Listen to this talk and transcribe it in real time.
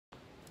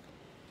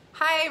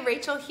Hi,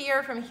 Rachel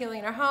here from Healing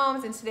in Our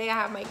Homes, and today I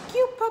have my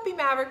cute puppy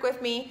Maverick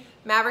with me.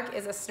 Maverick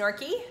is a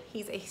Snorky.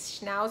 He's a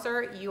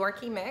Schnauzer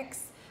Yorkie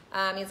mix.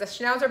 He has a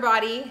Schnauzer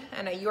body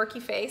and a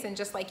Yorkie face, and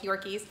just like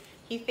Yorkies,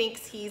 he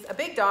thinks he's a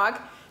big dog,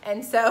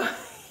 and so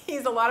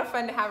he's a lot of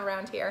fun to have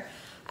around here.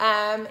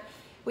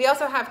 We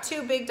also have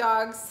two big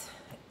dogs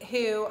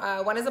who,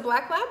 one is a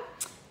black lab,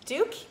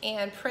 Duke,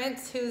 and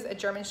Prince, who's a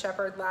German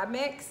Shepherd lab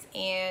mix,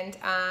 and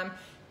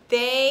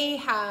they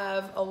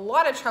have a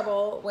lot of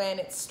trouble when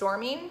it's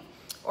storming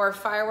or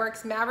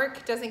fireworks.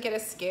 Maverick doesn't get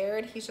as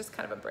scared. He's just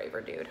kind of a braver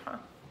dude, huh?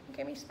 You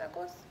give me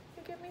snuggles?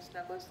 You give me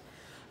snuggles?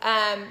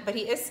 But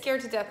he is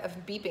scared to death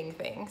of beeping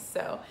things.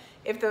 So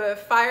if the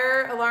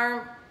fire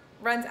alarm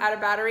runs out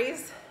of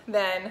batteries,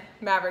 then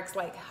Maverick's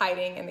like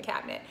hiding in the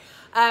cabinet.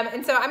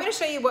 And so I'm gonna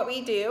show you what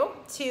we do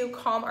to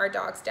calm our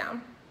dogs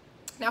down.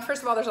 Now,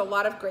 first of all, there's a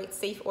lot of great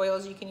safe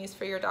oils you can use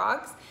for your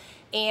dogs.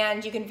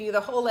 And you can view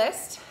the whole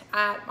list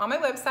on my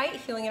website,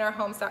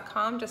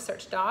 healinginourhomes.com. Just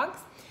search dogs.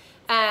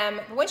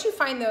 Once you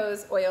find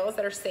those oils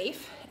that are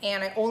safe,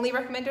 and I only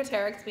recommend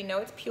doTERRA because we know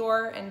it's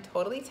pure and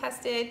totally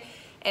tested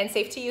and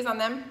safe to use on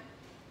them,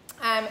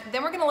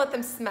 then we're gonna let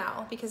them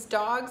smell, because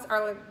dogs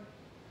are,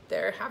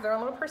 have their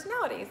own little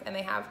personalities and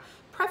they have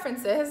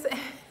preferences.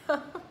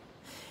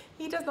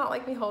 He does not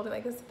like me holding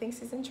like this. He thinks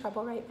he's in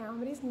trouble right now,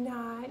 but he's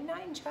not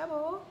in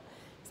trouble.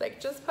 He's like,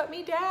 just put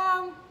me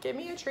down. Give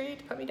me a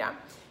treat, put me down.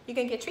 You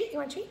can get a treat, you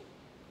want a treat?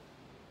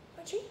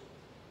 Want a treat?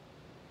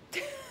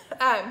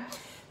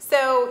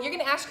 So you're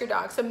gonna ask your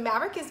dog. So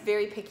Maverick is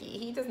very picky.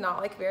 He does not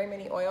like very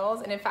many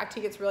oils. And in fact,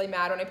 he gets really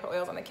mad when I put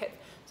oils on the kids.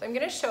 So I'm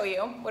gonna show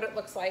you what it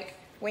looks like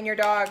when your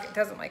dog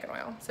doesn't like an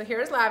oil. So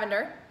here's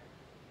lavender.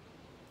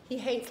 He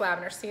hates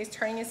lavender. See, he's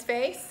turning his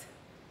face.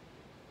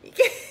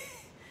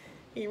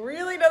 He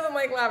really doesn't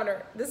like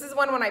lavender. This is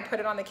one when I put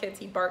it on the kids,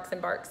 he barks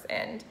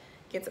and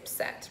gets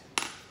upset.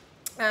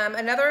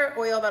 Another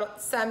oil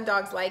that some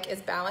dogs like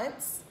is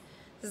Balance.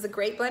 This is a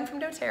great blend from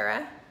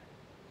doTERRA.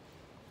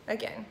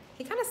 Again,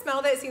 he kind of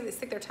smelled it, see they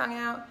stick their tongue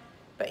out,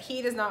 but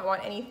he does not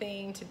want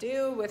anything to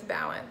do with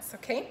Balance,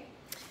 okay?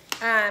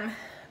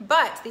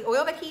 But the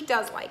oil that he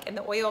does like, and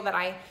the oil that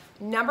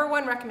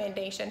 #1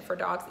 recommendation for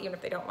dogs, even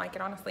if they don't like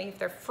it, honestly, if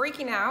they're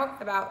freaking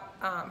out about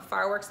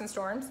fireworks and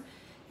storms,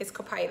 is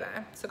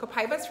copaiba. So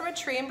copaiba is from a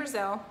tree in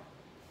Brazil,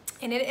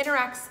 and it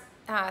interacts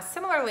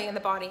similarly in the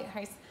body.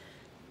 He's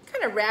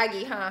kind of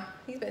raggy, huh?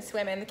 He's been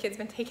swimming. The kid's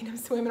been taking him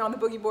swimming on the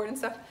boogie board and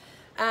stuff.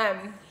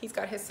 He's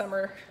got his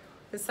summer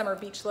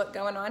beach look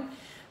going on.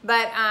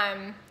 But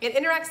it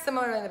interacts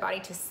similarly in the body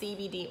to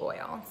CBD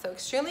oil. So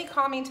extremely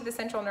calming to the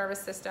central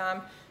nervous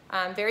system,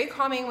 very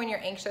calming when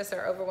you're anxious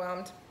or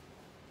overwhelmed.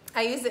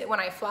 I use it when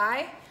I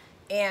fly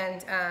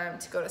and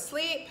to go to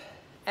sleep.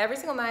 Every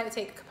single night I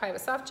take copaiba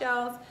soft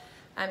gels.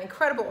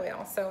 Incredible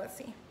oil. So let's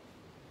see.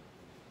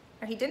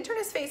 Now, he didn't turn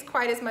his face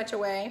quite as much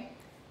away.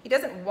 He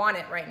doesn't want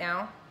it right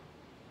now,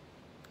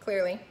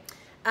 clearly.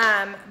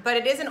 But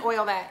it is an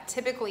oil that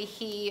typically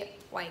he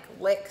like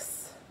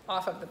licks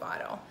off of the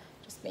bottle.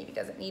 Just maybe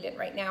doesn't need it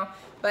right now.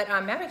 But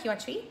Maverick, you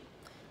want a treat?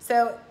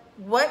 So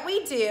what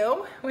we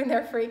do when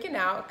they're freaking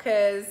out,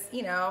 because,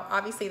 you know,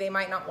 obviously they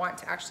might not want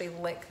to actually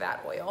lick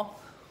that oil.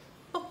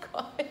 Oh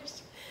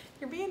gosh,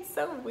 you're being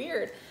so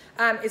weird.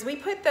 Is we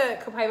put the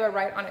copaiba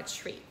right on a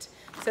treat.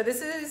 So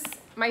this is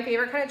my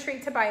favorite kind of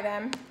treat to buy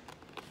them.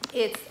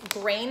 It's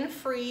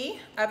grain-free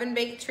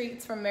oven-baked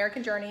treats from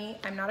American Journey.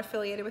 I'm not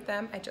affiliated with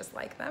them, I just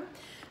like them.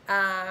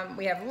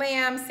 We have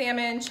lamb,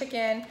 salmon,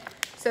 chicken.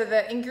 So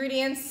the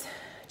ingredients: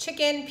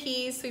 chicken,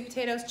 peas, sweet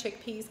potatoes,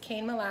 chickpeas,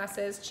 cane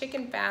molasses,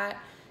 chicken fat,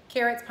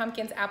 carrots,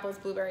 pumpkins, apples,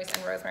 blueberries,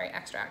 and rosemary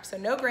extract. So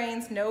no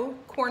grains, no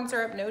corn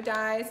syrup, no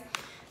dyes.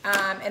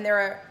 And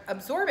they're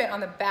absorbent on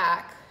the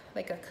back,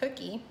 like a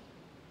cookie.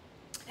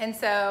 And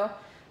so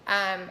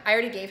I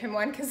already gave him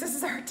one because this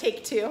is our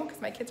take 2, because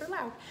my kids are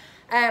loud.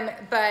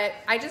 But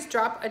I just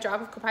drop a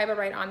drop of copaiba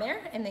right on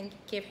there and then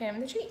give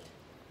him the treat.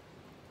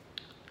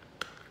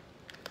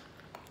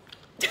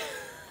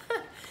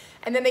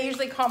 And then they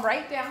usually calm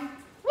right down.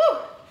 Woo!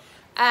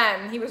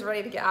 He was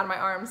ready to get out of my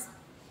arms.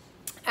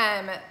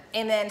 And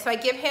then, so I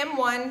give him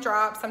 1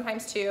 drop,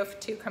 sometimes 2. If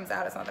 2 comes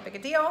out, it's not that big a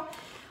deal,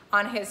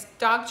 on his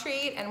dog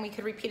treat, and we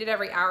could repeat it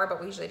every hour, but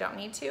we usually don't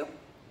need to.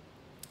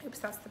 Oops,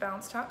 that's the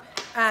balance top.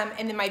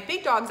 And then my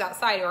big dogs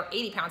outside are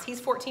 80 pounds. He's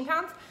 14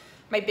 pounds.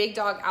 My big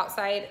dog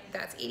outside,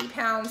 that's 80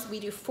 pounds. We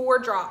do 4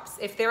 drops.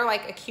 If they're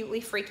like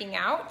acutely freaking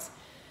out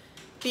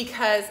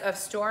because of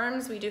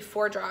storms, we do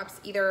 4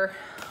 drops, either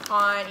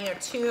on,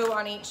 2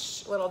 on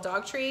each little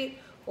dog treat,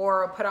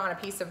 or put on a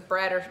piece of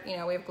bread, or,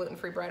 we have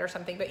gluten-free bread or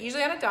something, but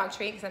usually on a dog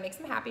treat because that makes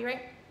them happy,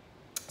 right?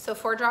 So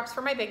 4 drops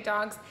for my big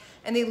dogs,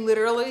 and they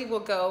literally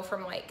will go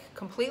from like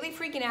completely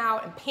freaking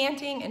out and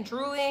panting and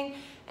drooling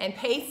and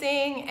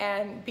pacing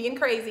and being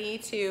crazy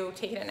to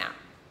taking a nap,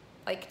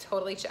 like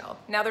totally chill.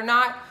 Now they're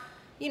not,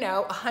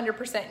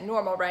 100%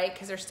 normal, right?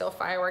 Because there's still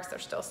fireworks,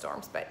 there's still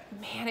storms, but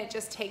man, it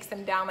just takes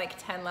them down like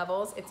 10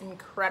 levels. It's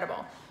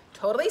incredible.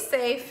 Totally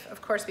safe.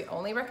 Of course, we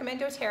only recommend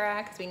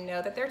doTERRA because we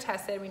know that they're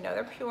tested, we know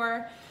they're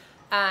pure.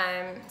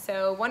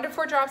 So 1 to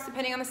 4 drops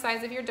depending on the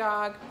size of your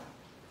dog.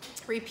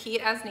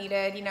 repeat as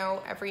needed, you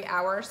know, every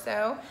hour or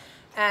so.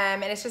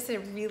 And it's just a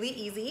really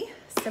easy,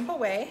 simple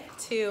way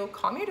to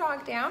calm your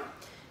dog down.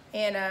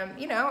 And,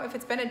 you know, if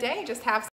it's been a day, just have